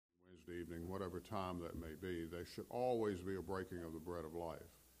evening, whatever time that may be, there should always be a breaking of the bread of life.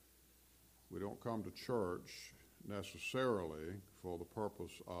 We don't come to church necessarily for the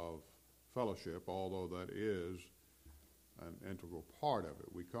purpose of fellowship, although that is an integral part of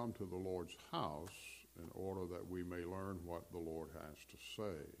it. We come to the Lord's house in order that we may learn what the Lord has to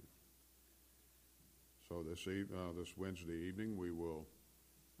say. So this Wednesday evening,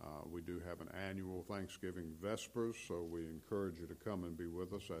 we do have an annual Thanksgiving Vespers, so we encourage you to come and be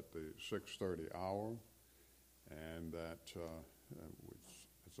with us at the 6:30 hour, and that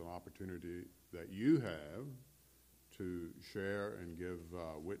it's an opportunity that you have to share and give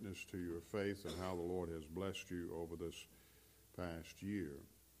witness to your faith and how the Lord has blessed you over this past year.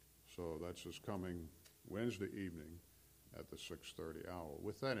 So that's this coming Wednesday evening at the 6:30 hour.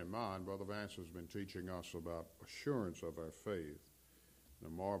 With that in mind, Brother Vance has been teaching us about assurance of our faith, a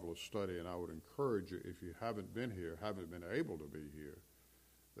marvelous study, and I would encourage you, if you haven't been here, haven't been able to be here,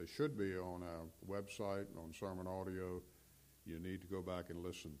 they should be on our website and on sermon audio. You need to go back and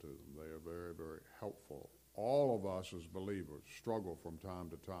listen to them. They are very, very helpful. All of us as believers struggle from time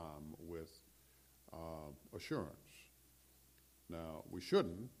to time with assurance. Now, we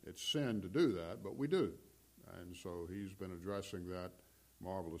shouldn't. It's sin to do that, but we do. And so he's been addressing that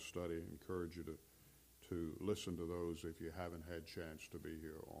marvelous study. I encourage you to listen to those if you haven't had a chance to be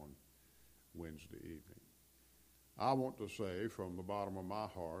here on Wednesday evening. I want to say from the bottom of my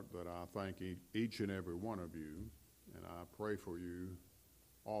heart that I thank each and every one of you, and I pray for you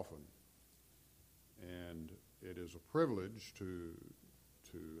often. And it is a privilege to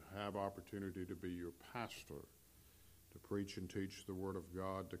have opportunity to be your pastor, to preach and teach the Word of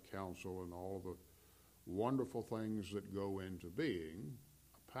God, to counsel, and all the wonderful things that go into being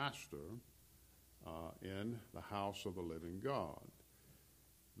a pastor in the house of the living God.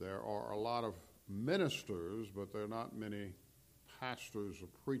 There are a lot of ministers, but there are not many pastors or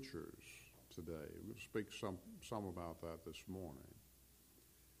preachers today. We'll speak some about that this morning.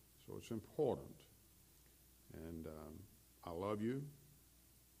 So it's important. And I love you.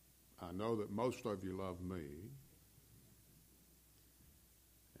 I know that most of you love me.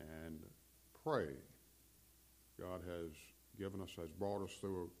 And pray. God has brought us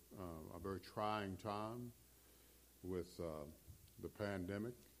through a very trying time with the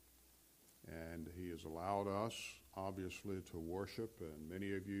pandemic, and he has allowed us, obviously, to worship, and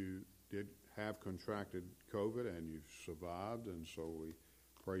many of you did have contracted COVID, and you've survived, and so we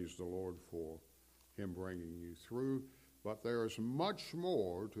praise the Lord for him bringing you through. But there is much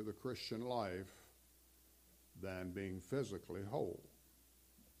more to the Christian life than being physically whole.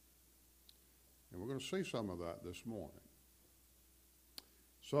 And we're going to see some of that this morning.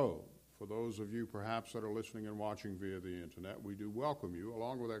 So, for those of you perhaps that are listening and watching via the internet, we do welcome you,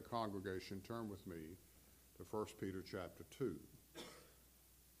 along with our congregation. Turn with me to 1 Peter chapter 2.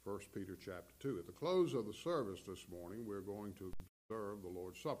 1 Peter chapter 2. At the close of the service this morning, we're going to observe the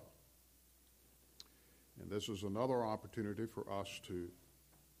Lord's Supper. And this is another opportunity for us to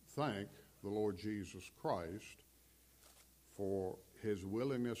thank the Lord Jesus Christ for his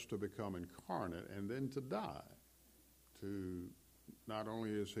willingness to become incarnate and then to die. To not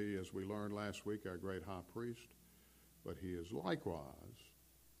only is he, as we learned last week, our great high priest, but he is likewise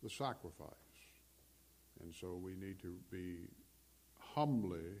the sacrifice. And so we need to be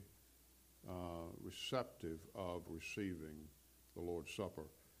humbly receptive of receiving the Lord's Supper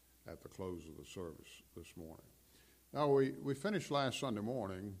at the close of the service this morning. Now, we finished last Sunday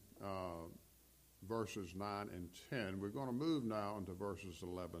morning verses 9 and 10. We're going to move now into verses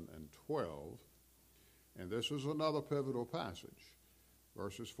 11 and 12. And this is another pivotal passage.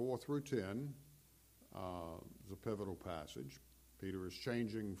 Verses 4 through 10 is a pivotal passage. Peter is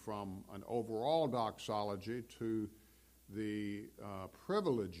changing from an overall doxology to the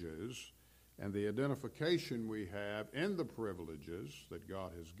privileges and the identification we have in the privileges that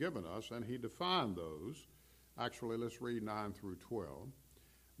God has given us, and he defined those. Actually, let's read 9 through 12.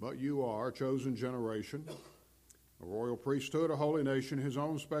 But you are a chosen generation, a royal priesthood, a holy nation, his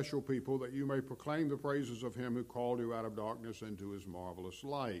own special people, that you may proclaim the praises of him who called you out of darkness into his marvelous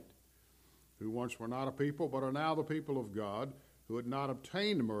light, who once were not a people, but are now the people of God, who had not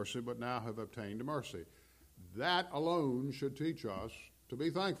obtained mercy, but now have obtained mercy. That alone should teach us to be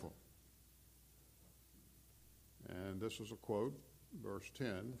thankful. And this is a quote, verse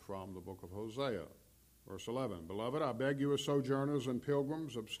 10, from the book of Hosea. Verse 11, Beloved, I beg you as sojourners and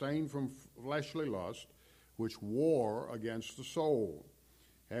pilgrims, abstain from fleshly lust, which war against the soul,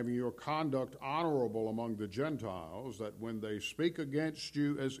 having your conduct honorable among the Gentiles, that when they speak against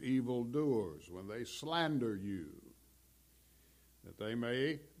you as evildoers, when they slander you, that they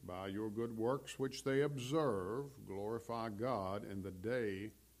may, by your good works which they observe, glorify God in the day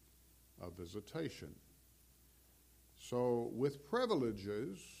a visitation. So with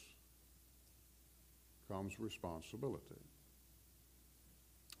privileges comes responsibility.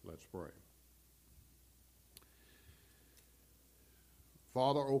 Let's pray.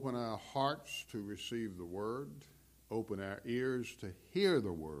 Father, open our hearts to receive the word. Open our ears to hear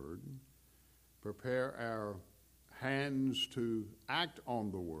the word. Prepare our hands to act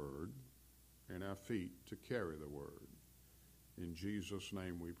on the word and our feet to carry the word. In Jesus'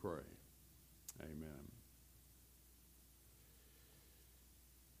 name we pray. Amen.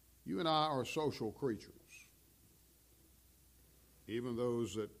 You and I are social creatures. Even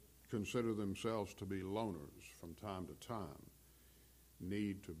those that consider themselves to be loners from time to time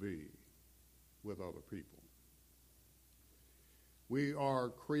need to be with other people. We are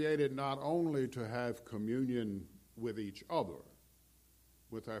created not only to have communion with each other,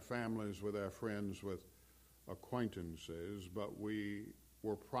 with our families, with our friends, with acquaintances, but we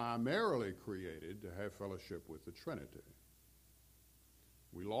were primarily created to have fellowship with the Trinity.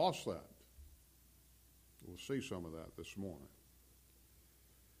 We lost that. We'll see some of that this morning.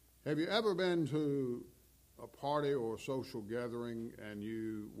 Have you ever been to a party or a social gathering and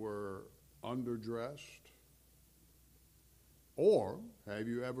you were underdressed? Or have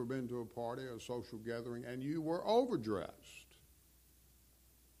you ever been to a party or a social gathering and you were overdressed?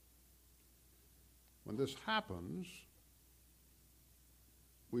 When this happens,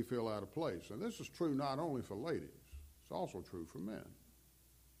 we feel out of place. And this is true not only for ladies, it's also true for men.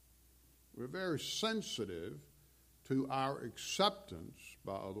 We're very sensitive to our acceptance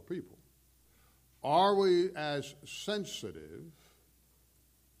by other people. Are we as sensitive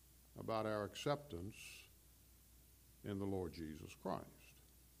about our acceptance in the Lord Jesus Christ?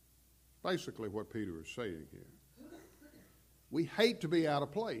 Basically what Peter is saying here. We hate to be out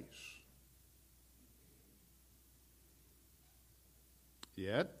of place.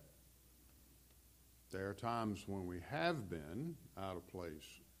 Yet, there are times when we have been out of place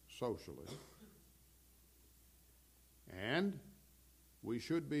socially, and we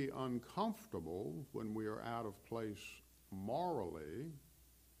should be uncomfortable when we are out of place morally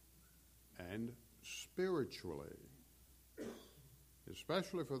and spiritually,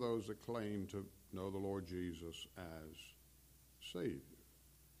 especially for those that claim to know the Lord Jesus as Savior.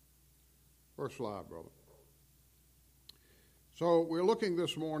 First slide, brother. So we're looking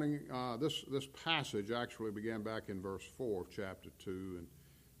this morning, this passage actually began back in verse 4 of chapter 2, and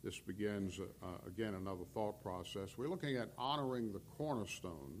this begins, again, another thought process. We're looking at honoring the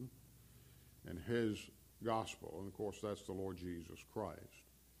cornerstone and his gospel, and of course that's the Lord Jesus Christ.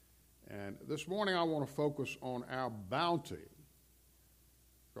 And this morning I want to focus on our bounty,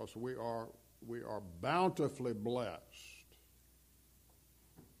 because we are bountifully blessed.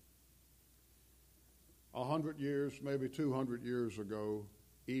 100 years, maybe 200 years ago,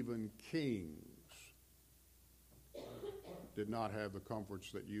 even kings did not have the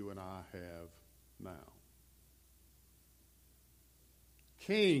comforts that you and I have now.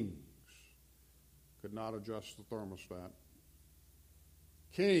 Kings could not adjust the thermostat.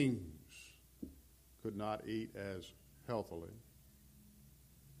 Kings could not eat as healthily.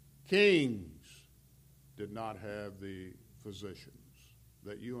 Kings did not have the physicians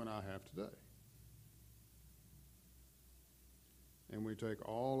that you and I have today. And we take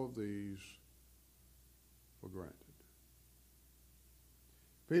all of these for granted.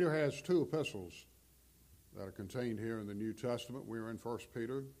 Peter has two epistles that are contained here in the New Testament. We're in 1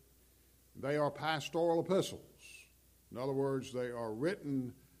 Peter. They are pastoral epistles. In other words, they are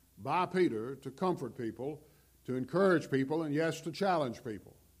written by Peter to comfort people, to encourage people, and yes, to challenge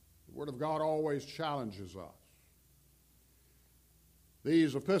people. The Word of God always challenges us.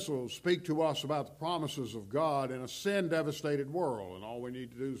 These epistles speak to us about the promises of God in a sin-devastated world, and all we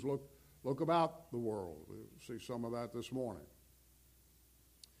need to do is look about the world. We'll see some of that this morning.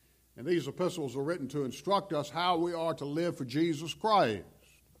 And these epistles are written to instruct us how we are to live for Jesus Christ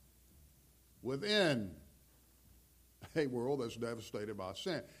within a world that's devastated by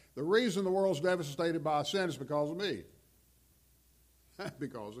sin. The reason the world's devastated by sin is because of me,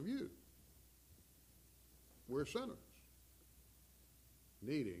 because of you. We're sinners,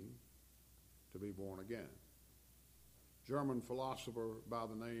 needing to be born again. German philosopher by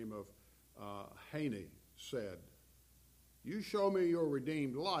the name of Heine said, "You show me your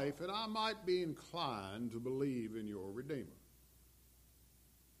redeemed life, and I might be inclined to believe in your Redeemer."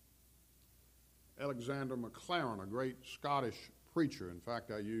 Alexander MacLaren, a great Scottish preacher, in fact,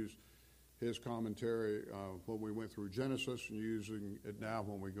 I used his commentary when we went through Genesis, and using it now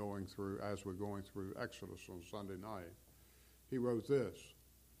when we're going through Exodus on Sunday night. He wrote this: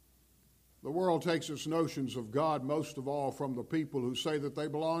 The world takes its notions of God most of all from the people who say that they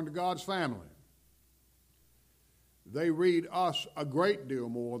belong to God's family. They read us a great deal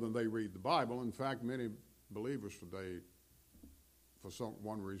more than they read the Bible. In fact, many believers today, for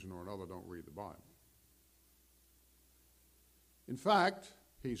one reason or another, don't read the Bible. In fact,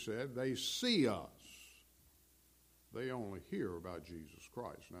 he said, they see us. They only hear about Jesus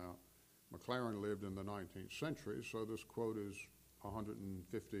Christ. Now, McLaren lived in the 19th century, so this quote is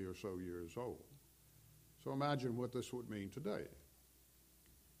 150 or so years old. So imagine what this would mean today.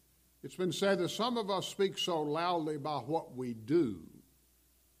 It's been said that some of us speak so loudly about what we do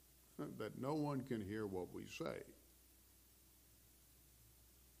that no one can hear what we say.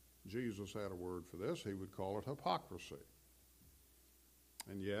 Jesus had a word for this. He would call it hypocrisy.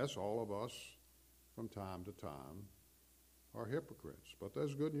 And yes, all of us from time to time are hypocrites, but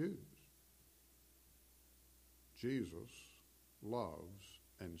there's good news. Jesus loves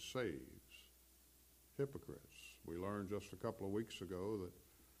and saves hypocrites. We learned just a couple of weeks ago that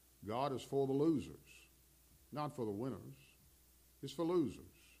God is for the losers, not for the winners. He's for losers.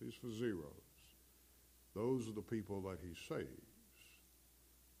 He's for zeros. Those are the people that he saves.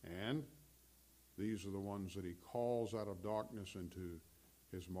 And these are the ones that he calls out of darkness into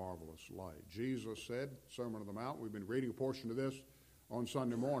his marvelous light. Jesus said, Sermon on the Mount, we've been reading a portion of this on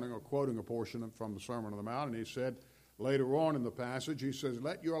Sunday morning, or quoting a portion from the Sermon on the Mount, and he said later on in the passage, he says,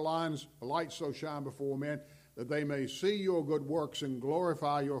 let your light so shine before men that they may see your good works and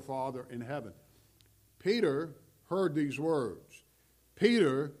glorify your Father in heaven. Peter heard these words.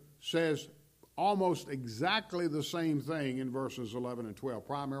 Peter says almost exactly the same thing in verses 11 and 12,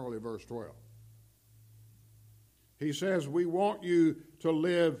 primarily verse 12. He says, we want you to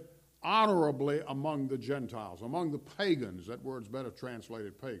live honorably among the Gentiles, among the pagans. That word's better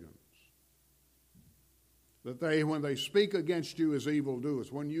translated pagans. That they, when they speak against you as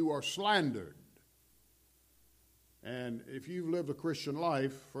evildoers, when you are slandered, and if you've lived a Christian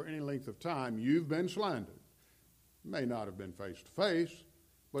life for any length of time, you've been slandered. May not have been face to face,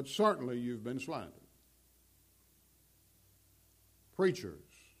 but certainly you've been slandered. Preachers,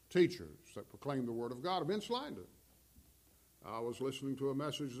 teachers that proclaim the Word of God have been slandered. I was listening to a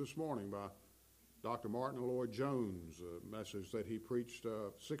message this morning by Dr. Martin Lloyd-Jones, a message that he preached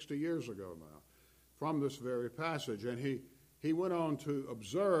 60 years ago now, from this very passage. And he went on to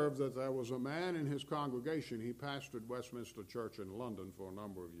observe that there was a man in his congregation. He pastored Westminster Church in London for a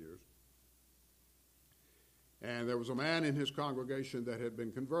number of years. And there was a man in his congregation that had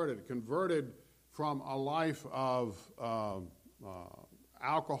been converted from a life of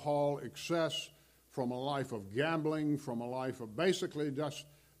alcohol excess, from a life of gambling, from a life of basically just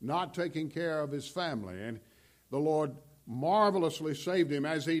not taking care of his family. And the Lord marvelously saved him,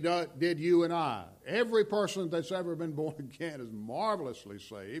 as he did you and I. Every person that's ever been born again is marvelously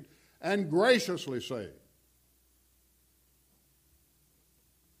saved and graciously saved.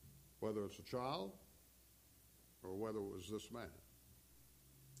 Whether it's a child or whether it was this man.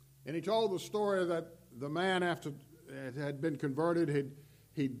 And he told the story that the man, after it had been converted,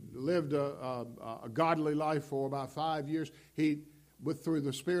 he'd lived a godly life for about 5 years. Through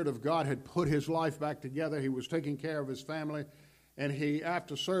the Spirit of God, had put his life back together. He was taking care of his family. And he,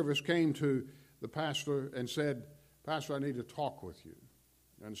 after service, came to the pastor and said, Pastor, I need to talk with you.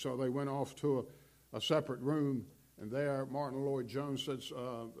 And so they went off to a separate room. And there, Martin Lloyd-Jones says,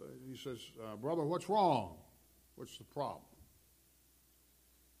 Brother, what's wrong? What's the problem?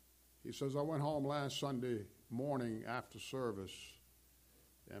 He says, I went home last Sunday morning after service,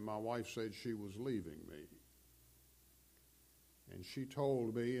 and my wife said she was leaving me. And she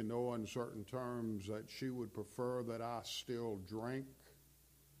told me in no uncertain terms that she would prefer that I still drank,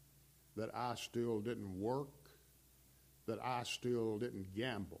 that I still didn't work, that I still didn't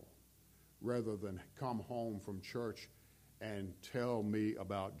gamble, rather than come home from church and tell me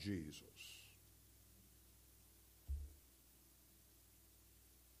about Jesus.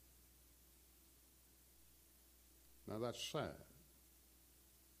 Now that's sad,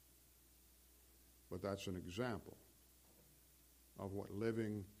 but that's an example of what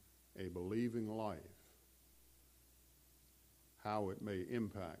living a believing life, how it may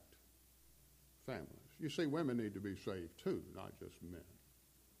impact families. You see, women need to be saved too, not just men.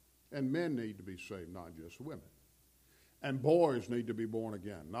 And men need to be saved, not just women. And boys need to be born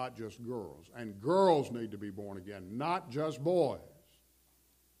again, not just girls. And girls need to be born again, not just boys.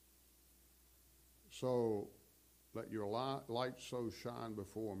 So let your light so shine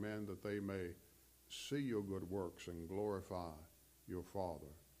before men that they may see your good works and glorify your Father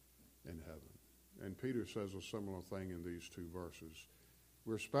in heaven. And Peter says a similar thing in these two verses.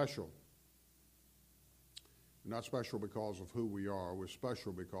 We're special. We're not special because of who we are. We're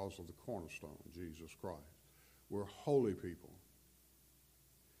special because of the cornerstone, Jesus Christ. We're holy people.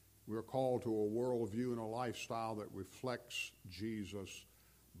 We're called to a worldview and a lifestyle that reflects Jesus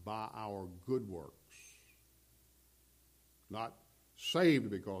by our good works. Not saved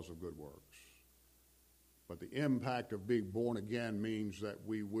because of good works, but the impact of being born again means that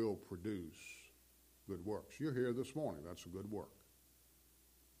we will produce good works. You're here this morning. That's a good work.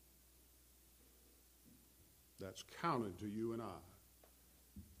 That's counted to you and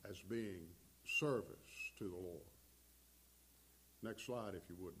I as being service to the Lord. Next slide, if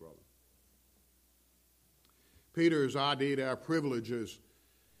you would, brother. Peter has ID'd our privileges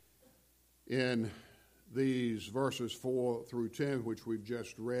in these verses 4 through 10, which we've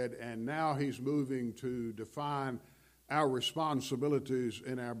just read, and now he's moving to define our responsibilities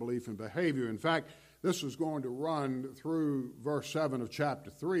in our belief and behavior. In fact, this is going to run through verse 7 of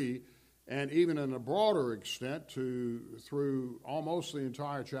chapter 3, and even in a broader extent through almost the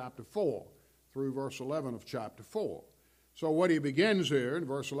entire chapter 4, through verse 11 of chapter 4. So what he begins here in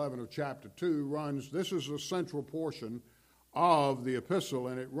verse 11 of chapter 2 runs, this is the central portion of the epistle,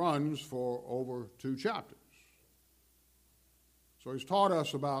 and it runs for over 2 chapters. So he's taught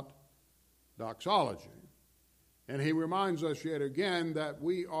us about doxology, and he reminds us yet again that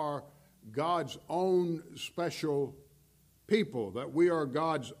we are God's own special people, that we are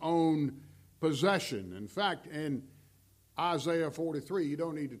God's own possession. In fact, in Isaiah 43, you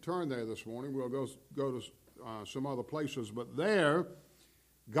don't need to turn there this morning. We'll go to some other places, but there,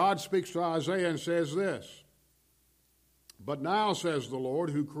 God speaks to Isaiah and says this, "But now, says the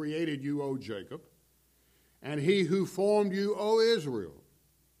Lord, who created you, O Jacob, and he who formed you, O Israel,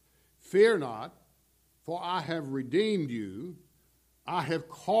 fear not, for I have redeemed you. I have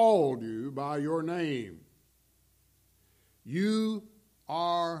called you by your name. You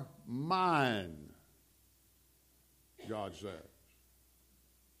are mine," God says.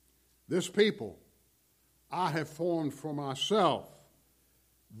 "This people I have formed for myself.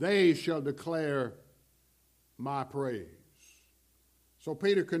 They shall declare my praise." So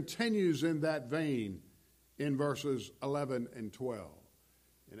Peter continues in that vein in verses 11 and 12.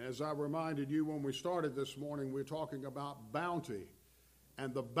 And as I reminded you when we started this morning, we're talking about bounty.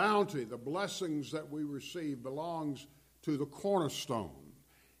 And the bounty, the blessings that we receive, belongs to the cornerstone.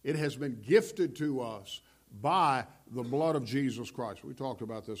 It has been gifted to us by the blood of Jesus Christ. We talked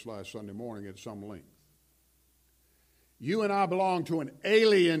about this last Sunday morning at some length. You and I belong to an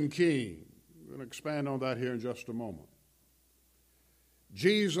alien king. We're going to expand on that here in just a moment.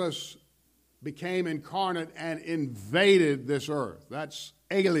 Jesus became incarnate and invaded this earth. That's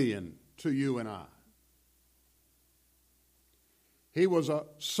alien to you and I. He was a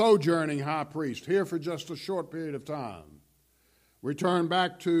sojourning high priest, here for just a short period of time. Returned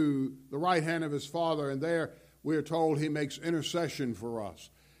back to the right hand of his Father, and there we are told he makes intercession for us.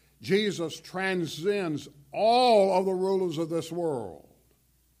 Jesus transcends all of the rulers of this world.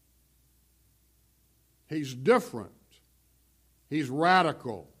 He's different. He's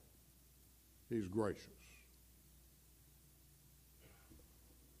radical. He's gracious.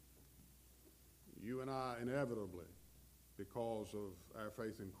 You and I inevitably, because of our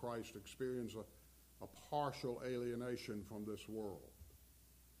faith in Christ, experience a partial alienation from this world,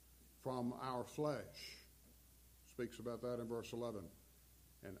 from our flesh. Speaks about that in verse 11.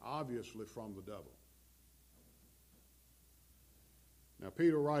 And obviously from the devil. Now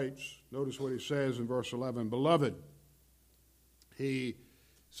Peter writes, notice what he says in verse 11, "Beloved," he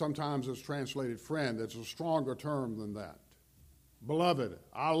sometimes is translated friend. It's a stronger term than that. "Beloved,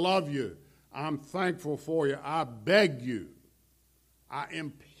 I love you. I'm thankful for you. I beg you. I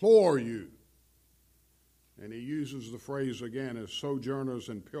implore you." And he uses the phrase again, as sojourners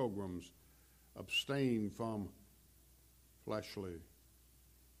and pilgrims, abstain from fleshly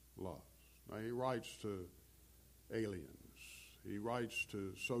lusts. Now he writes to aliens. He writes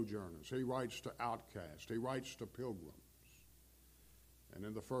to sojourners. He writes to outcasts. He writes to pilgrims. And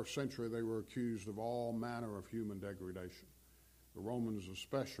in the first century, they were accused of all manner of human degradation. The Romans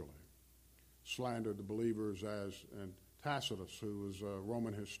especially slandered the believers and Tacitus, who was a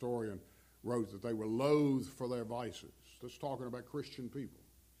Roman historian, wrote that they were loathed for their vices. That's talking about Christian people.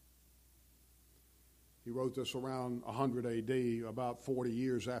 He wrote this around 100 A.D., about 40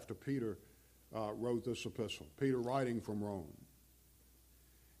 years after Peter wrote this epistle. Peter writing from Rome.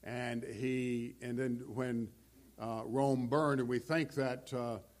 And then when Rome burned, and we think that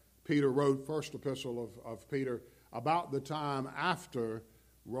Peter wrote first epistle of Peter about the time after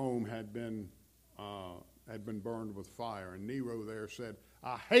Rome had been burned with fire. And Nero there said,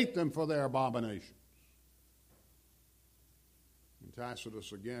 "I hate them for their abominations." And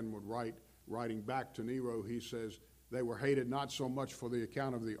Tacitus again would write writing back to Nero, he says, they were hated not so much for the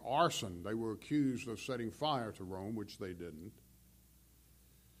account of the arson. They were accused of setting fire to Rome, which they didn't.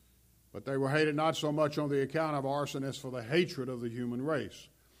 But they were hated not so much on the account of arson as for the hatred of the human race,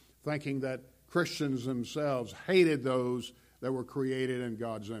 thinking that Christians themselves hated those that were created in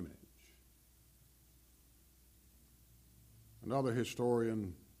God's image. Another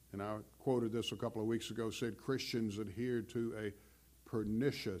historian, and I quoted this a couple of weeks ago, said Christians adhered to a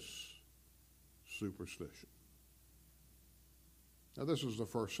pernicious superstition. Now, this is the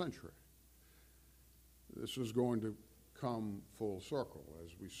first century. This is going to come full circle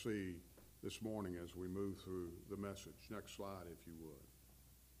as we see this morning as we move through the message. Next slide, if you would.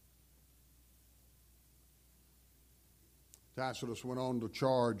 Tacitus went on to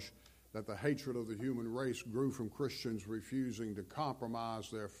charge that the hatred of the human race grew from Christians refusing to compromise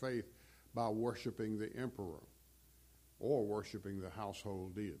their faith by worshiping the emperor or worshiping the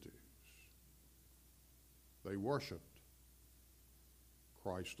household deities. They worshiped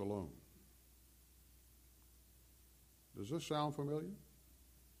Christ alone. Does this sound familiar?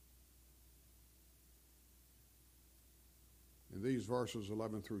 In these verses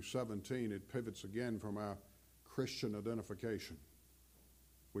 11 through 17, it pivots again from our Christian identification,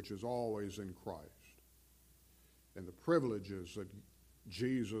 which is always in Christ, and the privileges that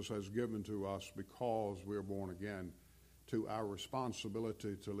Jesus has given to us because we're born again, to our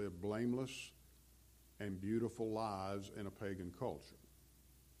responsibility to live blameless and beautiful lives in a pagan culture.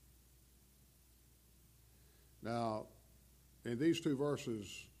 Now, in these two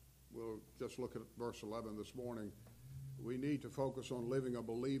verses, we'll just look at verse 11 this morning. We need to focus on living a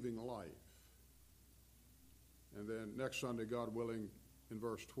believing life. And then next Sunday, God willing, in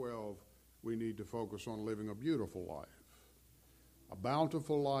verse 12, we need to focus on living a beautiful life. A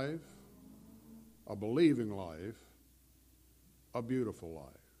bountiful life, a believing life, a beautiful life.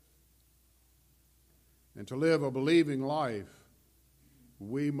 And to live a believing life,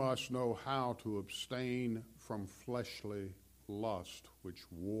 we must know how to abstain from fleshly lust, which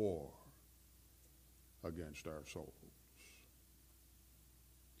war against our souls.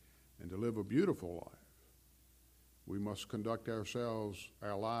 And to live a beautiful life, we must conduct our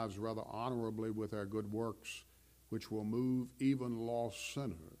lives rather honorably with our good works, which will move even lost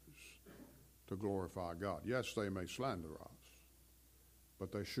sinners to glorify God. Yes, they may slander us,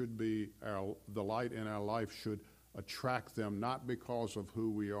 but they should be the light in our life should attract them, not because of who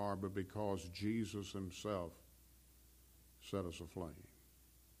we are, but because Jesus himself set us aflame.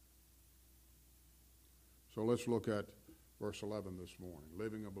 So let's look at verse 11 this morning,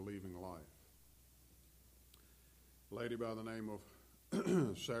 living a believing life. A lady by the name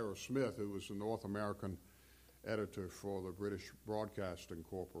of Sarah Smith, who was the North American editor for the British Broadcasting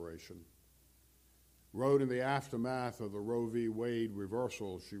Corporation, wrote in the aftermath of the Roe v. Wade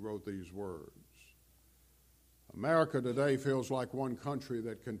reversal, she wrote these words: America today feels like one country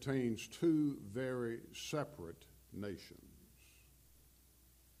that contains two very separate nations,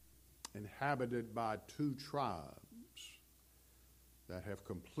 inhabited by two tribes that have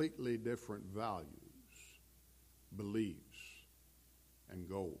completely different values, beliefs, and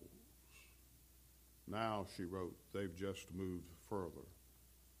goals. Now, she wrote, they've just moved further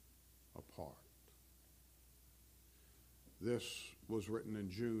apart. This was written in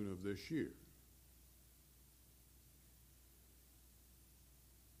June of this year.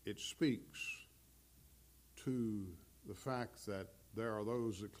 It speaks to the fact that there are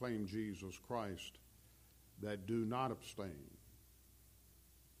those that claim Jesus Christ that do not abstain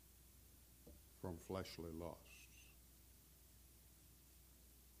from fleshly lusts.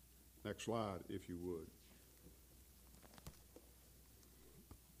 Next slide, if you would.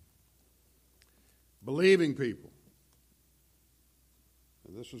 Believing people.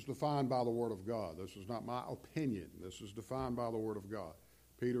 And this is defined by the Word of God. This is not my opinion. This is defined by the Word of God.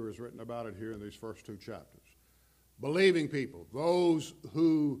 Peter has written about it here in these first two chapters. Believing people, those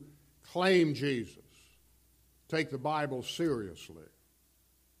who claim Jesus, take the Bible seriously.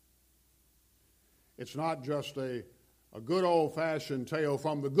 It's not just a good old-fashioned tale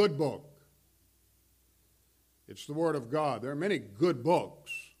from the good book. It's the Word of God. There are many good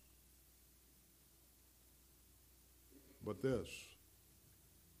books, but this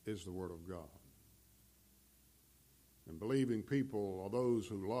is the Word of God. And believing people are those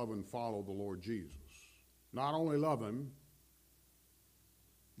who love and follow the Lord Jesus. Not only love him,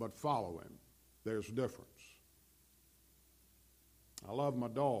 but follow him. There's a difference. I love my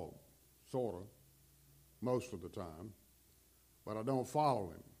dog, sort of, most of the time, but I don't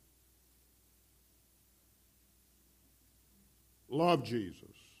follow him. Love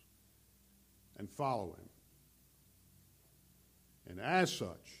Jesus and follow him. And as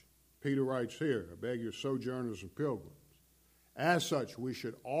such, Peter writes here, I beg you, sojourners and pilgrims. As such, we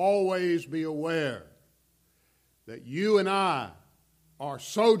should always be aware that you and I are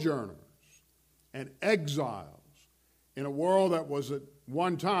sojourners and exiles in a world that was at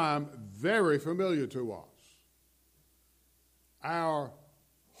one time very familiar to us. Our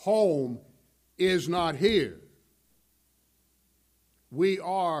home is not here. We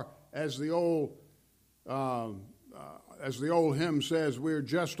are, as the old hymn says, we're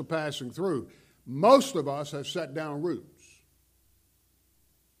just a passing through. Most of us have set down roots.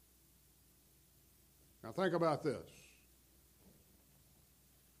 Now think about this.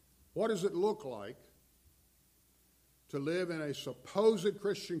 What does it look like to live in a supposed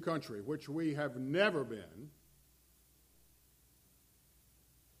Christian country, which we have never been,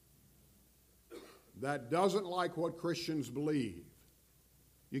 that doesn't like what Christians believe?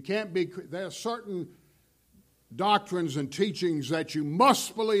 You can't be, there are certain doctrines and teachings that you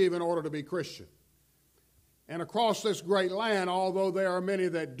must believe in order to be Christian. And across this great land, although there are many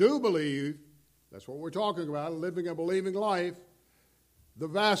that do believe, that's what we're talking about, living a believing life, the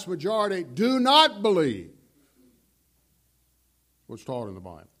vast majority do not believe what's taught in the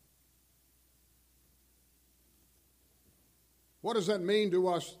Bible. What does that mean to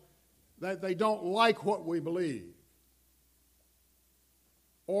us that they don't like what we believe?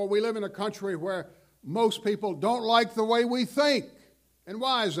 Or we live in a country where most people don't like the way we think. And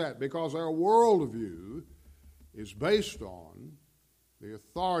why is that? Because our worldview is based on the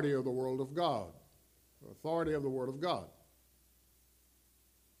authority of the Word of God, the authority of the Word of God.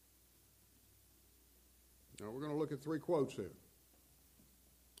 Now we're going to look at three quotes here.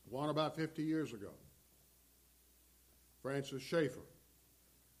 One about 50 years ago. Francis Schaeffer,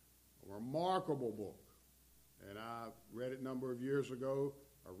 a remarkable book. And I read it a number of years ago.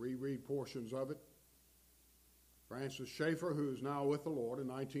 I reread portions of it. Francis Schaeffer, who is now with the Lord, in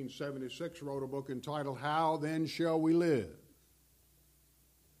 1976 wrote a book entitled How Then Shall We Live?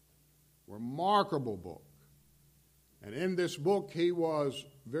 Remarkable book. And in this book, he was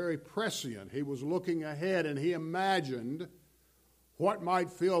very prescient. He was looking ahead, and he imagined what might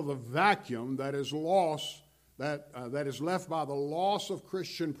fill the vacuum that is lost, that is left by the loss of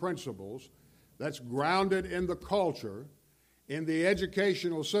Christian principles, that's grounded in the culture, in the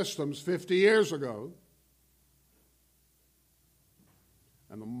educational systems 50 years ago,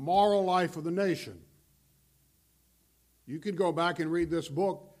 and the moral life of the nation. You can go back and read this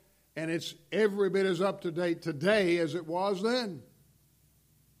book, and it's every bit as up to date today as it was then.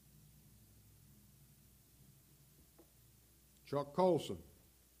 Chuck Colson,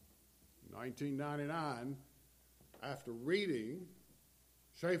 1999, after reading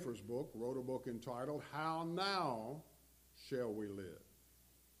Schaeffer's book, wrote a book entitled How Now Shall We Live?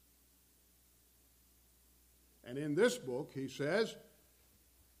 And in this book, he says,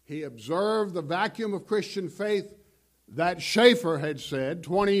 he observed the vacuum of Christian faith that Schaeffer had said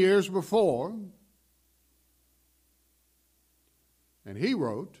 20 years before. And he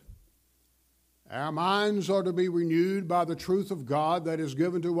wrote, our minds are to be renewed by the truth of God that is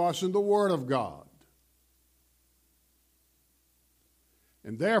given to us in the Word of God.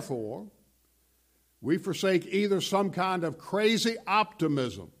 And therefore, we forsake either some kind of crazy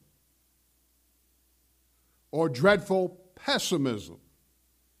optimism or dreadful pessimism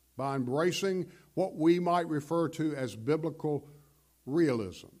by embracing what we might refer to as biblical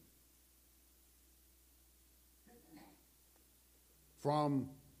realism. From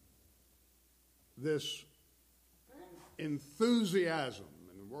this enthusiasm,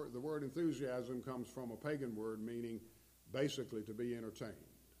 and the word enthusiasm comes from a pagan word meaning basically to be entertained,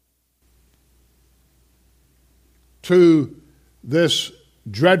 to this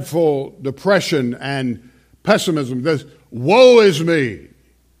dreadful depression and pessimism, this woe is me.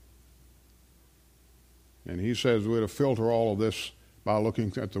 And he says we're to filter all of this by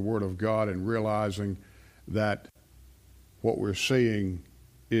looking at the Word of God and realizing that what we're seeing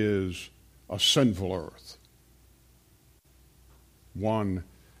is a sinful earth, one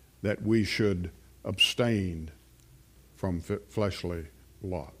that we should abstain from fleshly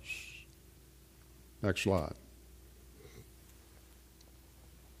lusts. Next slide.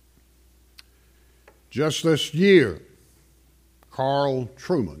 Just this year, Carl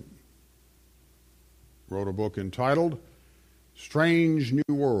Trueman wrote a book entitled Strange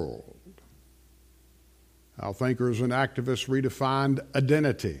New World: How Thinkers and Activists Redefined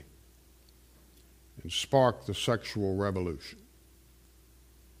Identity and Sparked the Sexual Revolution.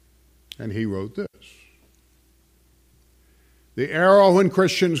 And he wrote this: the era when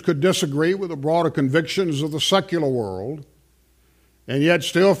Christians could disagree with the broader convictions of the secular world and yet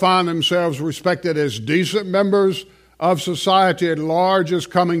still find themselves respected as decent members of society at large is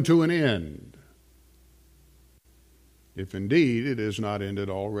coming to an end, if indeed it is not ended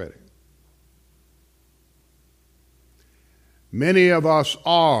already. Many of us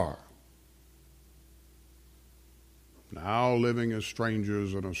are now living as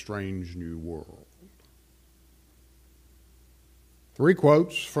strangers in a strange new world. 3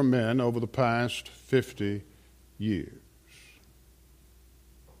 quotes from men over the past 50 years.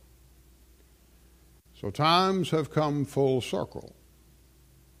 So times have come full circle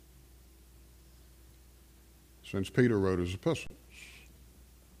since Peter wrote his epistles.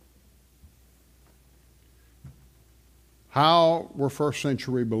 How were first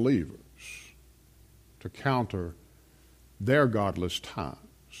century believers to counter their godless times?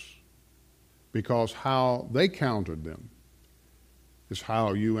 Because how they countered them is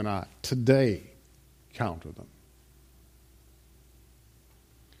how you and I today counter them.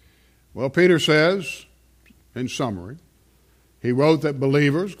 Well, Peter says, in summary, he wrote that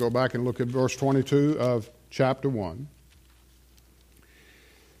believers, go back and look at verse 22 of chapter 1.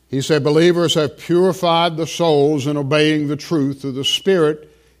 He said, believers have purified the souls in obeying the truth through the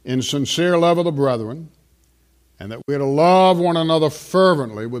Spirit in sincere love of the brethren, and that we are to love one another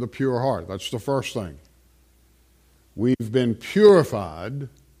fervently with a pure heart. That's the first thing. We've been purified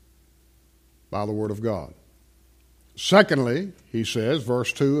by the Word of God. Secondly, he says,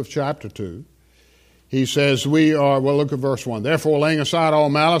 verse 2 of chapter 2, he says we are, well, look at verse 1. Therefore, laying aside all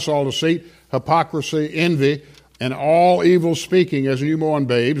malice, all deceit, hypocrisy, envy, and all evil speaking as newborn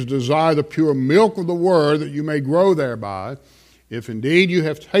babes, desire the pure milk of the Word that you may grow thereby, if indeed you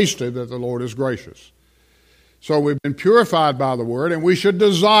have tasted that the Lord is gracious. So we've been purified by the Word, and we should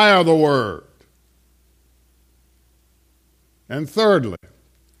desire the Word. And thirdly,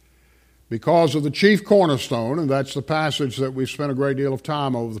 because of the chief cornerstone, and that's the passage that we've spent a great deal of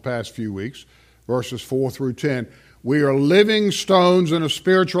time over the past few weeks, verses 4 through 10, we are living stones in a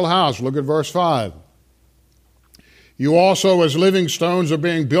spiritual house. Look at verse 5. You also, as living stones, are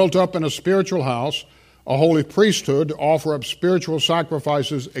being built up in a spiritual house, a holy priesthood, to offer up spiritual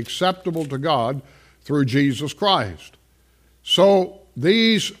sacrifices acceptable to God through Jesus Christ. So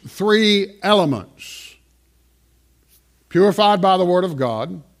these 3 elements, purified by the Word of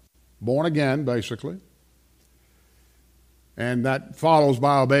God, born again, basically, and that follows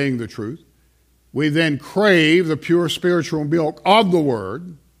by obeying the truth. We then crave the pure spiritual milk of the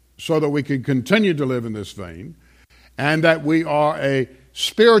Word so that we can continue to live in this vein, and that we are a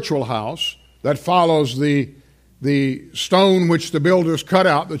spiritual house that follows the stone which the builders cut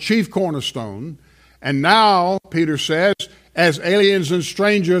out, the chief cornerstone. And now, Peter says, as aliens and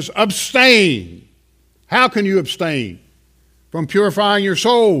strangers, abstain. How can you abstain? From purifying your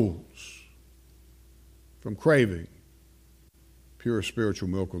souls, from craving pure spiritual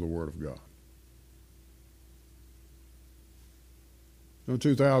milk of the Word of God. In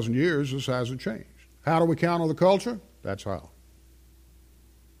 2,000 years, this hasn't changed. How do we counter the culture? That's how.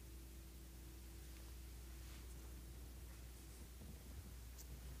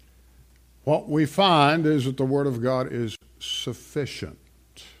 What we find is that the Word of God is sufficient.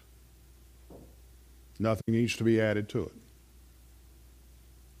 Nothing needs to be added to it.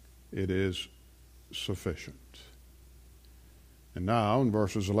 It is sufficient. And now, in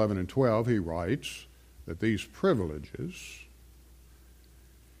verses 11 and 12, he writes that these privileges,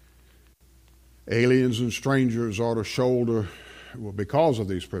 aliens and strangers are to shoulder, well, because of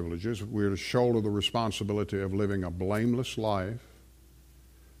these privileges, we're to shoulder the responsibility of living a blameless life,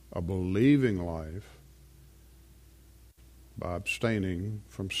 a believing life, by abstaining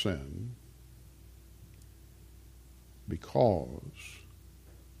from sin, because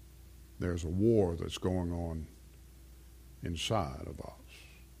there's a war that's going on inside of us.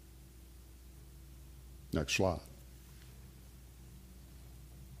 Next slide.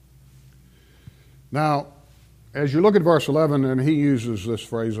 Now, as you look at verse 11, and he uses this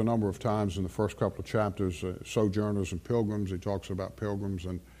phrase a number of times in the first couple of chapters, sojourners and pilgrims. He talks about pilgrims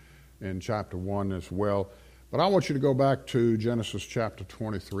in chapter 1 as well. But I want you to go back to Genesis chapter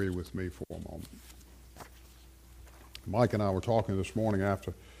 23 with me for a moment. Mike and I were talking this morning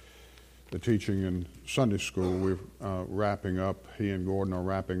after the teaching in Sunday school. We're wrapping up, he and Gordon are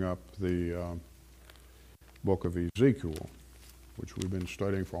wrapping up the book of Ezekiel, which we've been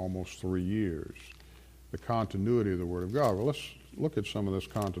studying for almost 3 years. The continuity of the Word of God. Well, let's look at some of this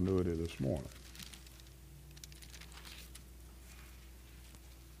continuity this morning.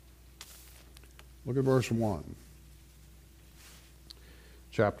 Look at verse 1.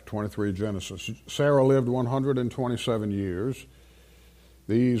 Chapter 23 of Genesis. Sarah lived 127 years.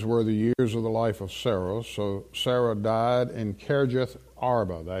 These were the years of the life of Sarah. So Sarah died in Kirjath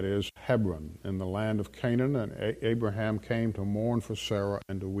Arba, that is Hebron, in the land of Canaan, and Abraham came to mourn for Sarah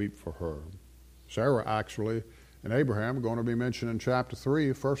and to weep for her. Sarah actually and Abraham are going to be mentioned in chapter 3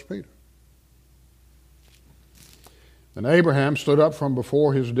 of 1 Peter. Then Abraham stood up from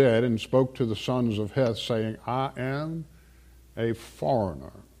before his dead and spoke to the sons of Heth, saying, I am a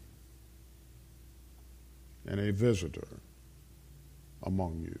foreigner and a visitor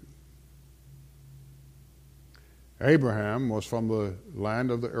among you. Abraham was from the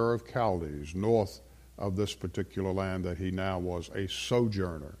land of the Ur of Chaldees, north of this particular land that he now was a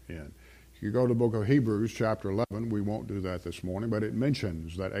sojourner in. If you go to the book of Hebrews, chapter 11, we won't do that this morning, but it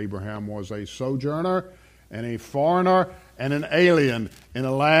mentions that Abraham was a sojourner and a foreigner and an alien in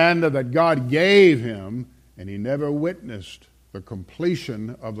a land that God gave him, and he never witnessed the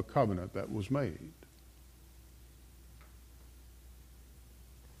completion of the covenant that was made.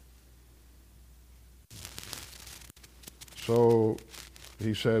 So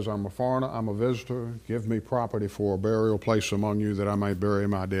he says, I'm a foreigner, I'm a visitor, give me property for a burial place among you that I may bury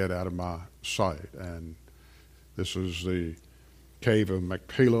my dead out of my sight. And this is the cave of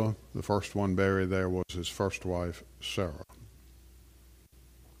Machpelah. The first one buried there was his first wife, Sarah.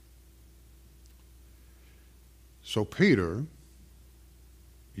 So Peter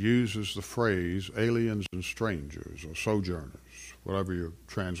uses the phrase aliens and strangers or sojourners, whatever your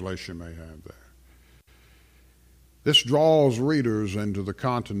translation may have there. This draws readers into the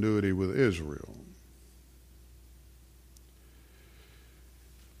continuity with Israel.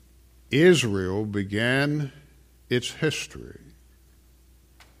 Israel began its history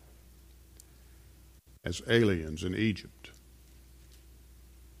as aliens in Egypt.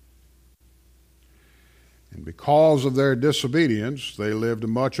 And because of their disobedience, they lived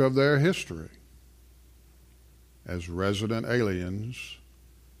much of their history as resident aliens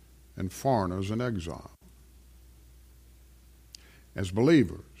and foreigners in exile. As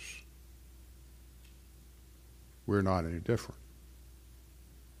believers, we're not any different.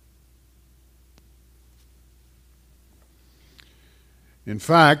 In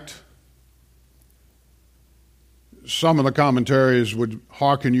fact, some of the commentaries would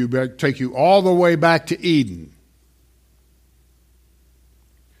hearken you back, take you all the way back to Eden,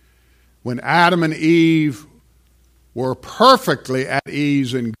 when Adam and Eve were perfectly at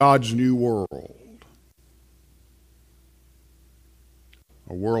ease in God's new world.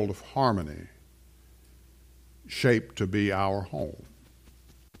 A world of harmony shaped to be our home,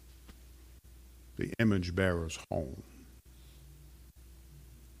 the image bearer's home.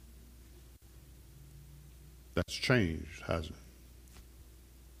 That's changed, hasn't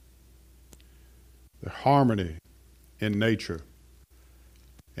it? The harmony in nature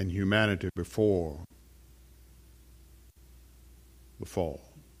and humanity before the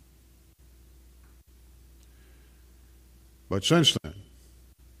fall. But since then,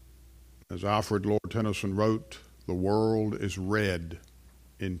 as Alfred Lord Tennyson wrote, the world is red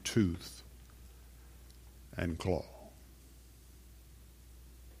in tooth and claw.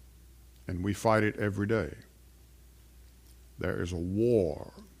 And we fight it every day. There is a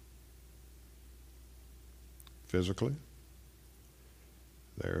war, physically.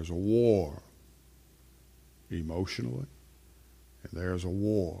 There's a war emotionally. And there's a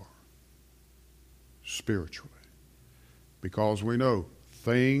war spiritually. Because we know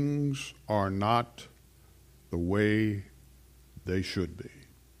things are not the way they should be.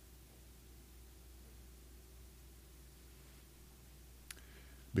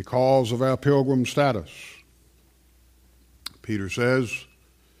 Because of our pilgrim status, Peter says,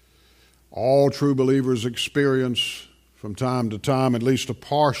 all true believers experience from time to time at least a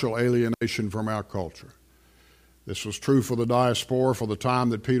partial alienation from our culture. This was true for the diaspora for the time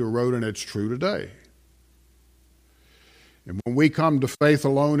that Peter wrote, and it's true today. And when we come to faith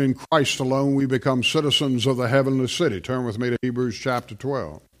alone in Christ alone, we become citizens of the heavenly city. Turn with me to Hebrews chapter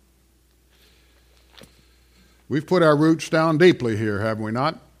 12. We've put our roots down deeply here, have we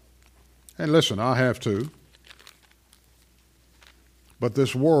not? And listen, I have too. But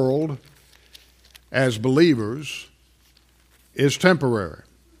this world, as believers, is temporary.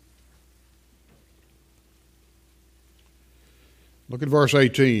 Look at verse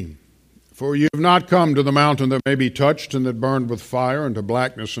 18. For you have not come to the mountain that may be touched and that burned with fire, and to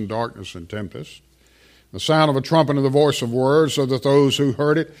blackness and darkness and tempest, the sound of a trumpet and the voice of words, so that those who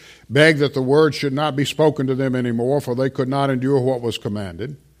heard it begged that the word should not be spoken to them anymore, for they could not endure what was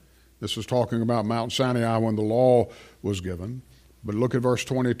commanded. This is talking about Mount Sinai when the law was given. But look at verse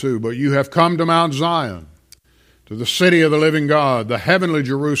 22. But you have come to Mount Zion, to the city of the living God, the heavenly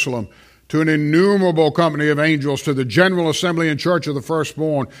Jerusalem, to an innumerable company of angels, to the general assembly and church of the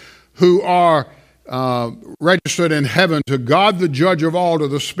firstborn, who are registered in heaven, to God the judge of all, to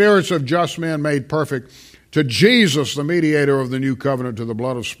the spirits of just men made perfect, to Jesus the mediator of the new covenant, to the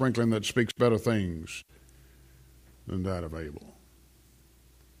blood of sprinkling that speaks better things than that of Abel.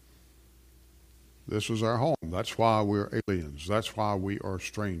 This is our home. That's why we're aliens. That's why we are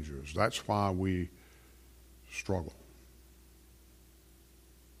strangers. That's why we struggle.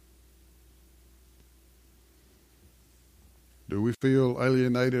 Do we feel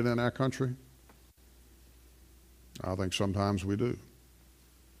alienated in our country? I think sometimes we do.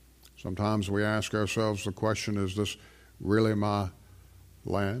 Sometimes we ask ourselves the question, is this really my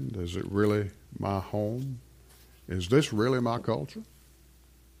land? Is it really my home? Is this really my culture?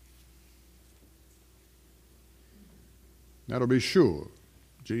 Now, to be sure,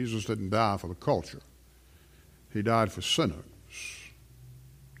 Jesus didn't die for the culture. He died for sinners,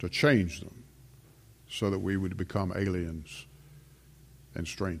 to change them so that we would become aliens and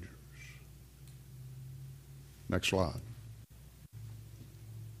strangers. Next slide.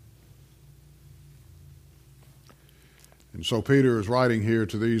 And so Peter is writing here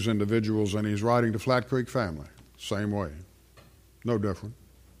to these individuals, and he's writing to Flat Creek family. Same way. No different.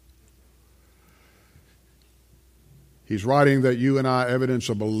 He's writing that you and I evidence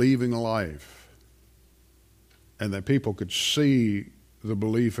a believing life, and that people could see the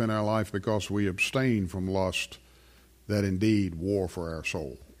belief in our life because we abstain from lust that indeed war for our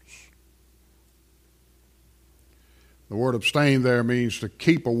souls. The word abstain there means to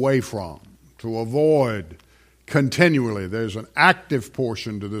keep away from, to avoid continually. There's an active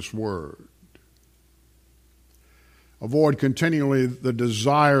portion to this word. Avoid continually the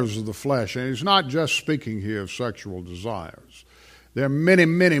desires of the flesh. And he's not just speaking here of sexual desires. There are many,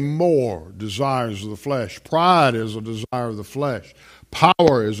 many more desires of the flesh. Pride is a desire of the flesh.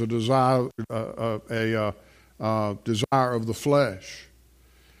 Power is a desire of the flesh.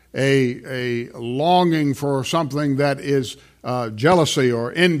 A longing for something that is jealousy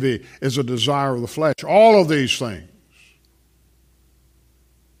or envy is a desire of the flesh. All of these things.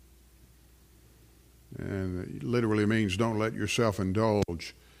 And it literally means don't let yourself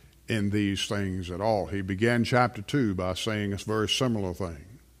indulge in these things at all. He began chapter 2 by saying a very similar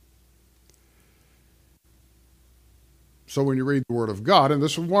thing. So when you read the Word of God, and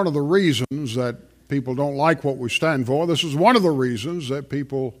this is one of the reasons that people don't like what we stand for, this is one of the reasons that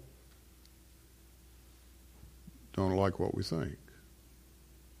people don't like what we think.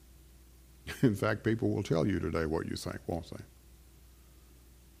 In fact, people will tell you today what you think, won't they?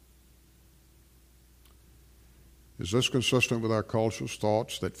 Is this consistent with our culture's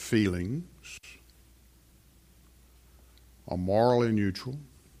thoughts that feelings are morally neutral?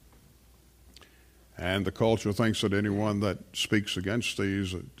 And the culture thinks that anyone that speaks against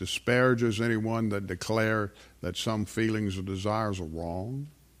these disparages anyone that declare that some feelings or desires are wrong?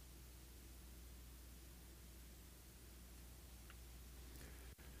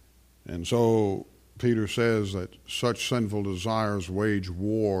 And so Peter says that such sinful desires wage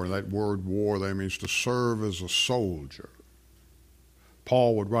war, and that word war there means to serve as a soldier.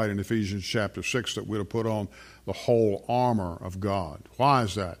 Paul would write in Ephesians chapter 6 that we're to put on the whole armor of God. Why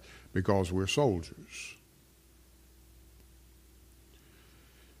is that? Because we're soldiers.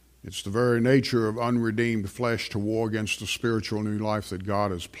 It's the very nature of unredeemed flesh to war against the spiritual new life that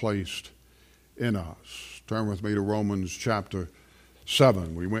God has placed in us. Turn with me to Romans chapter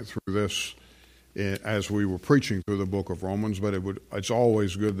 7. We went through this as we were preaching through the book of Romans, but it's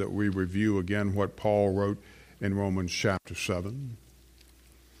always good that we review again what Paul wrote in Romans chapter 7.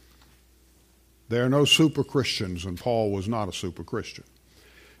 There are no super Christians, and Paul was not a super Christian.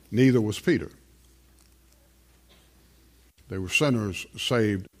 Neither was Peter. They were sinners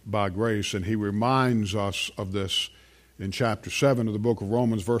saved by grace, and he reminds us of this in chapter 7 of the book of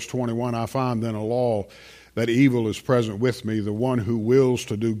Romans, verse 21. I find then a law that evil is present with me, the one who wills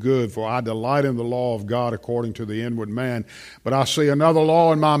to do good, for I delight in the law of God according to the inward man. But I see another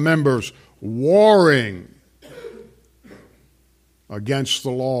law in my members, warring against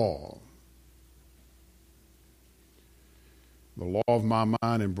the law. The law of my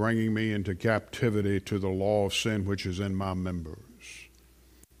mind, and bringing me into captivity to the law of sin which is in my members.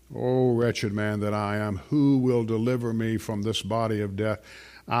 O wretched man that I am, who will deliver me from this body of death?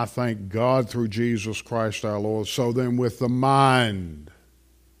 I thank God through Jesus Christ our Lord. So then with the mind,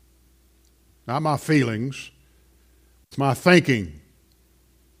 not my feelings, it's my thinking.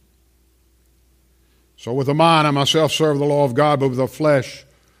 So with the mind I myself serve the law of God, but with the flesh,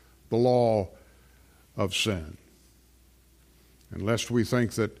 the law of sin. And lest we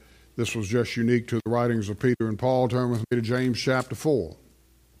think that this was just unique to the writings of Peter and Paul, turn with me to James chapter 4.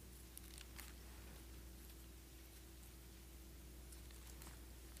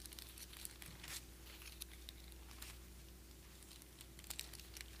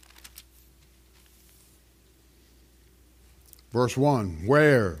 Verse 1,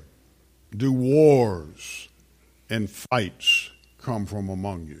 where do wars and fights come from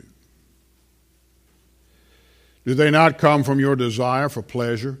among you? Do they not come from your desire for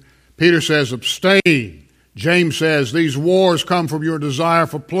pleasure? Peter says, abstain. James says, these wars come from your desire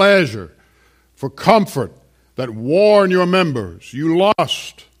for pleasure, for comfort, that war in your members. You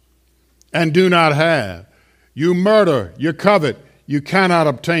lust and do not have. You murder, you covet, you cannot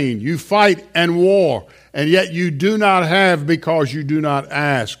obtain. You fight and war, and yet you do not have because you do not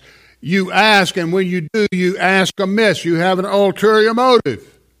ask. You ask, and when you do, you ask amiss. You have an ulterior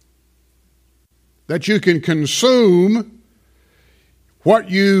motive, that you can consume what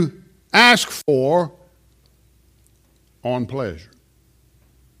you ask for on pleasure.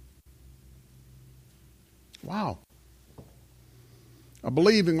 Wow. A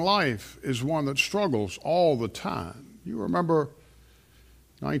believing life is one that struggles all the time. You remember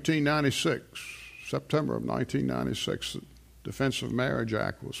 1996, September of 1996, the Defense of Marriage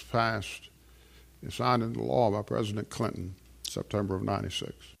Act was passed and signed into law by President Clinton, September of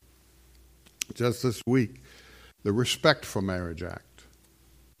 96. Just this week, the Respect for Marriage Act,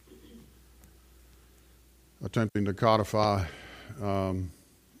 attempting to codify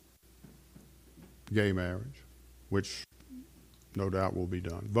gay marriage, which no doubt will be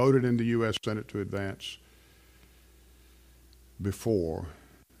done. Voted in the U.S. Senate to advance before,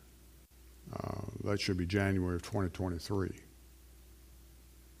 that should be January of 2023.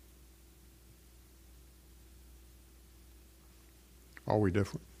 Are we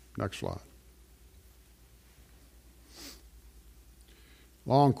different? Next slide.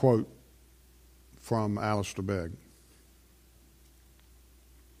 Long quote from Alistair Begg.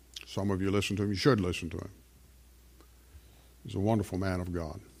 Some of you listen to him. You should listen to him. He's a wonderful man of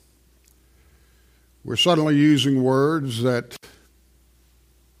God. We're suddenly using words that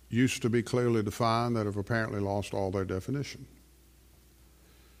used to be clearly defined that have apparently lost all their definition.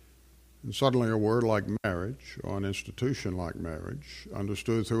 And suddenly a word like marriage, or an institution like marriage,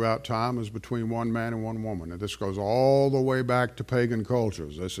 understood throughout time as between one man and one woman. And this goes all the way back to pagan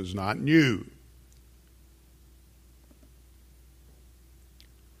cultures. This is not new.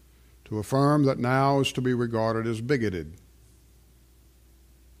 To affirm that now is to be regarded as bigoted.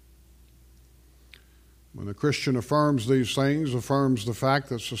 When the Christian affirms these things, affirms the fact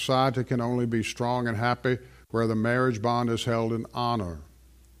that society can only be strong and happy where the marriage bond is held in honor.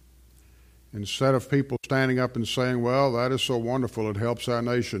 Instead of people standing up and saying, well, that is so wonderful, it helps our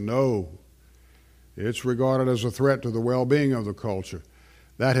nation. No, it's regarded as a threat to the well-being of the culture.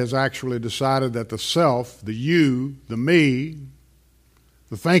 That has actually decided that the self, the you, the me,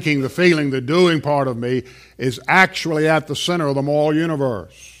 the thinking, the feeling, the doing part of me is actually at the center of the moral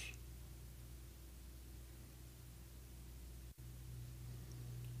universe.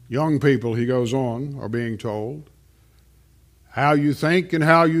 Young people, he goes on, are being told how you think and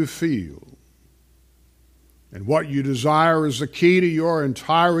how you feel. And what you desire is the key to your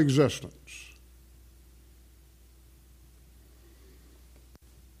entire existence.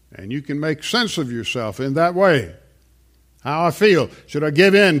 And you can make sense of yourself in that way. How I feel. Should I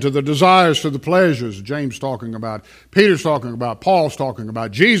give in to the desires, to the pleasures James talking about, Peter's talking about, Paul's talking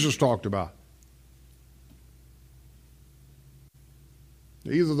about, Jesus talked about?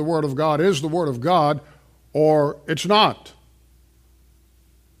 Either the Word of God is the Word of God or it's not.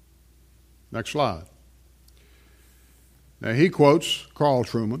 Next slide. Now he quotes Carl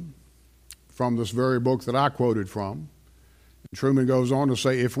Trueman from this very book that I quoted from. And Trueman goes on to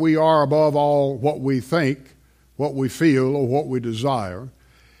say, if we are above all what we think, what we feel, or what we desire,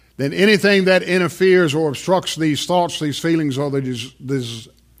 then anything that interferes or obstructs these thoughts, these feelings, or these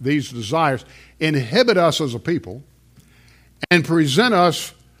desires inhibit us as a people and present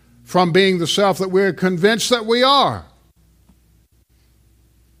us from being the self that we're convinced that we are.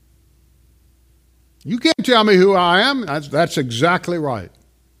 You can't tell me who I am. That's exactly right.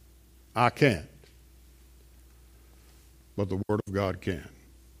 I can't. But the Word of God can.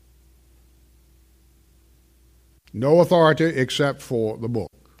 No authority except for the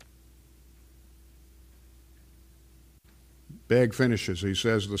book. Begg finishes. He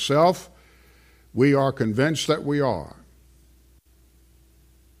says, the self, we are convinced that we are.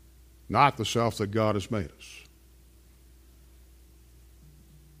 Not the self that God has made us.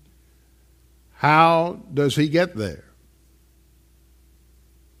 How does he get there?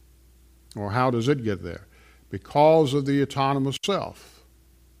 Or how does it get there? Because of the autonomous self.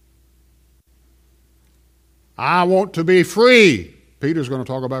 I want to be free. Peter's going to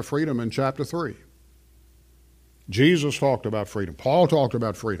talk about freedom in chapter 3. Jesus talked about freedom. Paul talked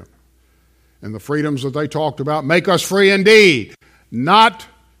about freedom. And the freedoms that they talked about make us free indeed. Not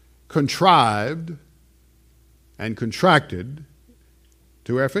contrived and contracted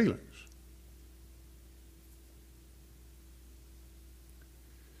to our feelings.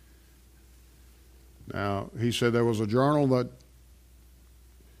 Now, he said there was a journal that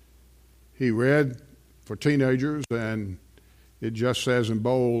he read for teenagers, and it just says in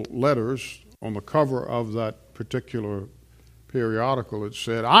bold letters on the cover of that particular periodical, it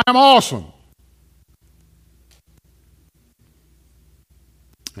said, "I am awesome."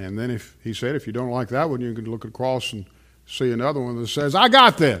 And then he said, if you don't like that one, you can look across and see another one that says, "I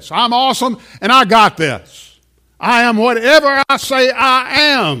got this. I'm awesome, and I got this. I am whatever I say I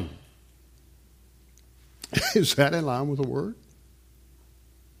am." Is that in line with the Word?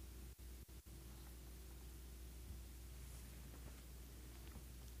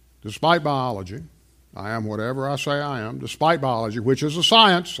 Despite biology, I am whatever I say I am. Despite biology, which is a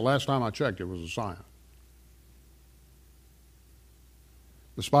science. The last time I checked, it was a science.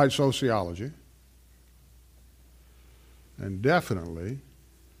 Despite sociology, and definitely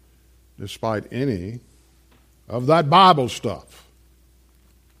despite any of that Bible stuff.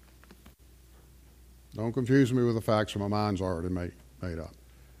 Don't confuse me with the facts, my mind's already made up.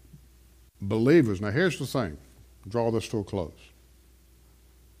 Believers, now here's the thing, draw this to a close.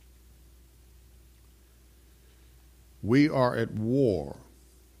 We are at war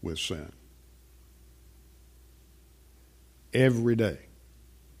with sin every day.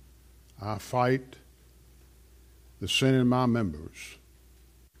 I fight the sin in my members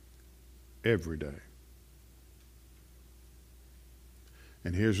every day.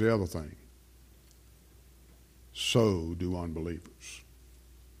 And here's the other thing. So do unbelievers.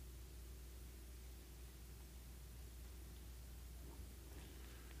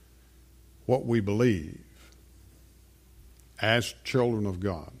 What we believe as children of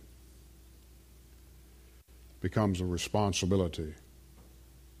God becomes a responsibility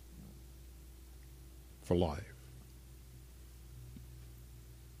for life.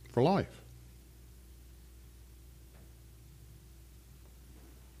 For life.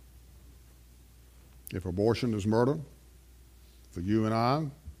 If abortion is murder for you and I,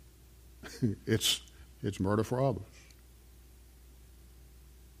 it's murder for others.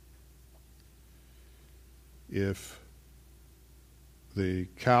 If the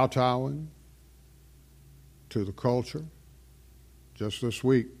kowtowing to the culture, just this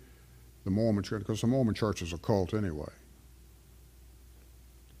week, the Mormon Church, because the Mormon Church is a cult anyway,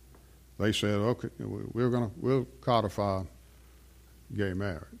 they said, okay, we'll codify gay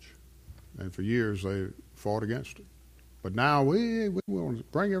marriage. And for years they fought against it. But now we want to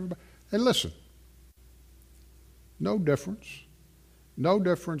bring everybody. And listen, no difference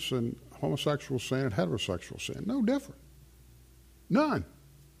in homosexual sin and heterosexual sin. No difference. None.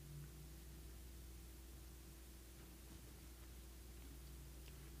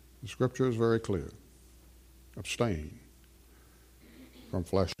 The Scripture is very clear. Abstain from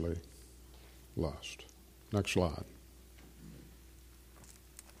fleshly lust. Next slide.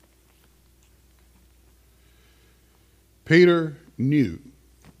 Peter knew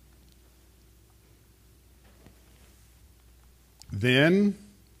then,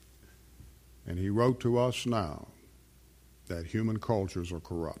 and he wrote to us now, that human cultures are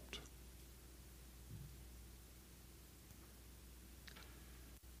corrupt.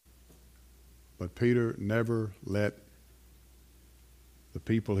 But Peter never let the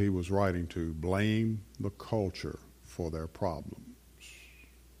people he was writing to blame the culture for their problems.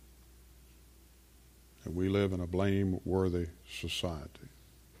 And we live in a blame-worthy society.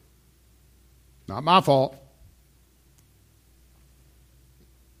 Not my fault.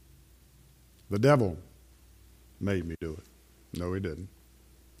 The devil made me do it. No, he didn't.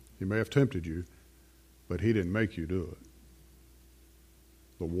 He may have tempted you, but he didn't make you do it.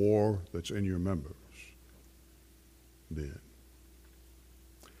 The war that's in your members did.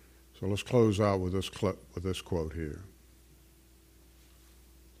 So let's close out with this quote here.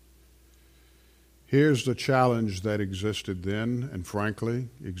 Here's the challenge that existed then and frankly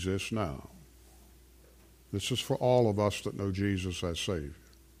exists now. This is for all of us that know Jesus as Savior.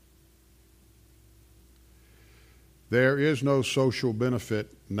 There is no social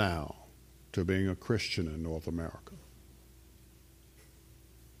benefit now to being a Christian in North America.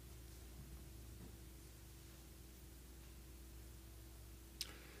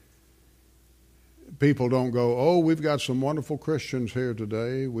 People don't go, "Oh, we've got some wonderful Christians here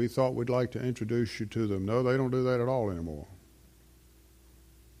today. We thought we'd like to introduce you to them." No, they don't do that at all anymore.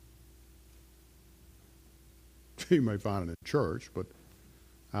 You may find it in church, but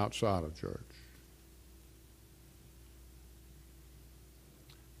outside of church.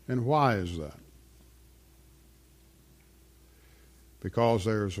 And why is that? because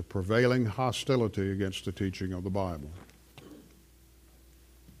there is a prevailing hostility against the teaching of the Bible.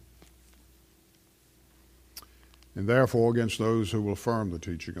 And therefore against those who will affirm the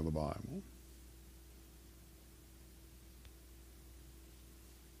teaching of the Bible.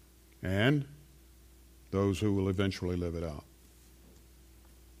 And those who will eventually live it out.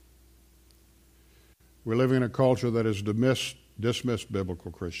 We're living in a culture that has dismissed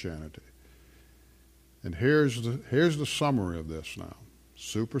biblical Christianity. And here's the summary of this now.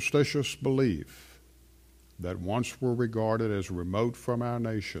 Superstitious belief that once were regarded as remote from our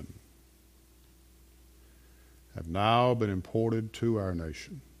nation have now been imported to our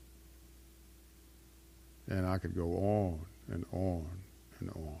nation. And I could go on and on and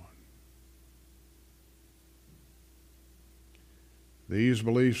on. These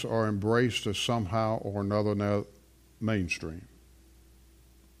beliefs are embraced as somehow or another now mainstream.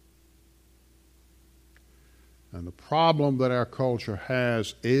 And the problem that our culture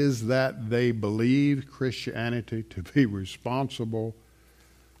has is that they believe Christianity to be responsible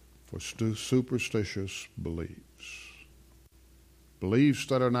for superstitious beliefs. Beliefs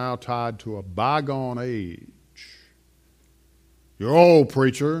that are now tied to a bygone age. You're old,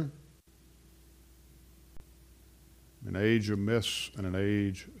 preacher. An age of myths and an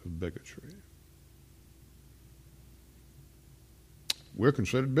age of bigotry. We're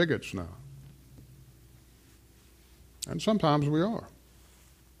considered bigots now. And sometimes we are.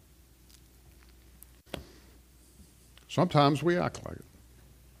 Sometimes we act like it.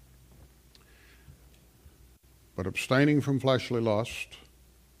 But abstaining from fleshly lust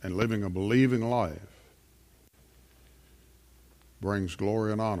and living a believing life brings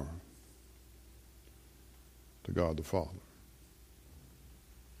glory and honor to God the Father.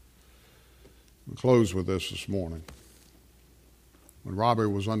 We'll close with this morning. When Robbie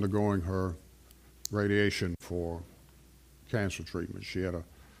was undergoing her radiation for cancer treatment, she had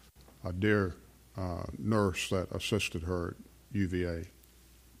a dear nurse that assisted her at UVA.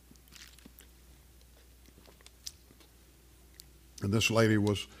 And this lady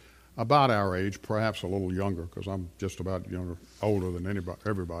was about our age, perhaps a little younger, because I'm just about older than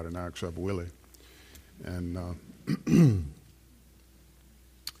everybody now except Willie. And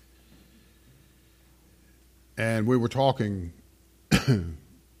and we were talking,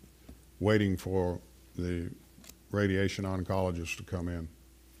 waiting for the radiation oncologist to come in.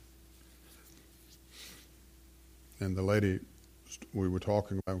 And the lady we were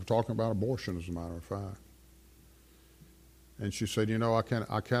talking about abortion, as a matter of fact. And she said,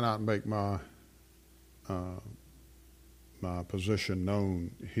 I cannot make my position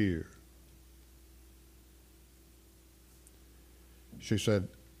known here. She said,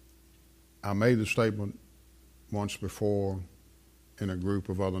 I made the statement once before in a group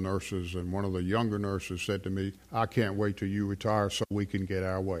of other nurses, and one of the younger nurses said to me, I can't wait till you retire so we can get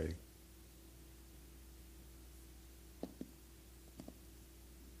our way.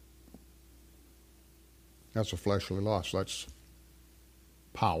 That's a fleshly lust. That's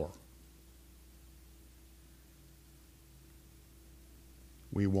power.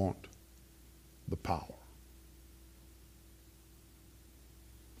 We want the power.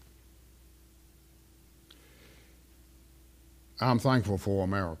 I'm thankful for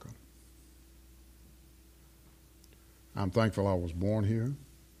America. I'm thankful I was born here.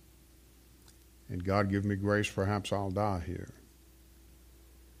 And God give me grace, perhaps I'll die here.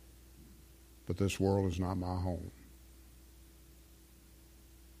 But this world is not my home.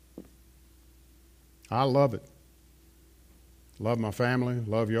 I love it. Love my family,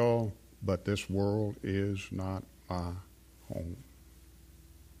 love y'all, but this world is not my home.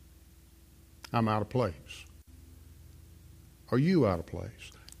 I'm out of place. Are you out of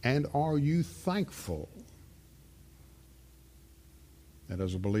place? And are you thankful that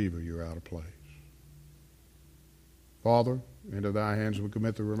as a believer you're out of place? Father, into thy hands we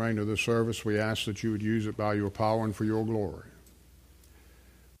commit the remainder of this service. We ask that you would use it by your power and for your glory.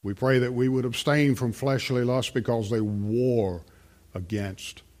 We pray that we would abstain from fleshly lusts because they war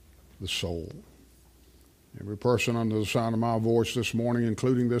against the soul. Every person under the sound of my voice this morning,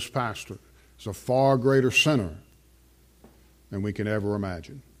 including this pastor, is a far greater sinner than we can ever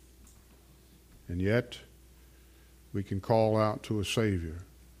imagine. And yet, we can call out to a Savior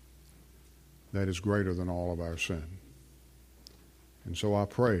that is greater than all of our sin. And so I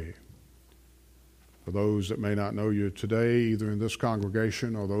pray for those that may not know you today, either in this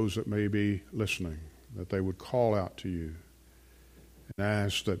congregation or those that may be listening, that they would call out to you and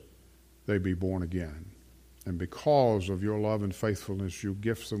ask that they be born again. And because of your love and faithfulness, you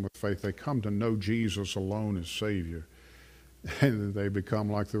gift them with faith. They come to know Jesus alone as Savior. And they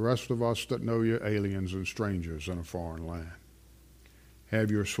become like the rest of us that know you, aliens and strangers in a foreign land. Have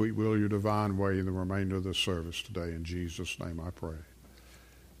your sweet will, your divine way in the remainder of this service today. In Jesus' name I pray.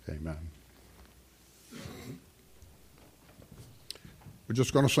 Amen. We're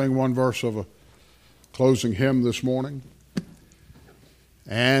just going to sing one verse of a closing hymn this morning.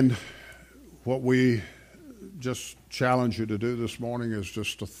 And what we just challenge you to do this morning is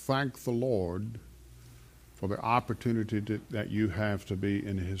just to thank the Lord for the opportunity that you have to be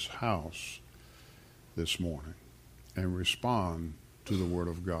in his house this morning and respond to the Word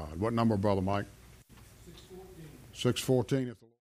of God. What number, Brother Mike? 614. 614.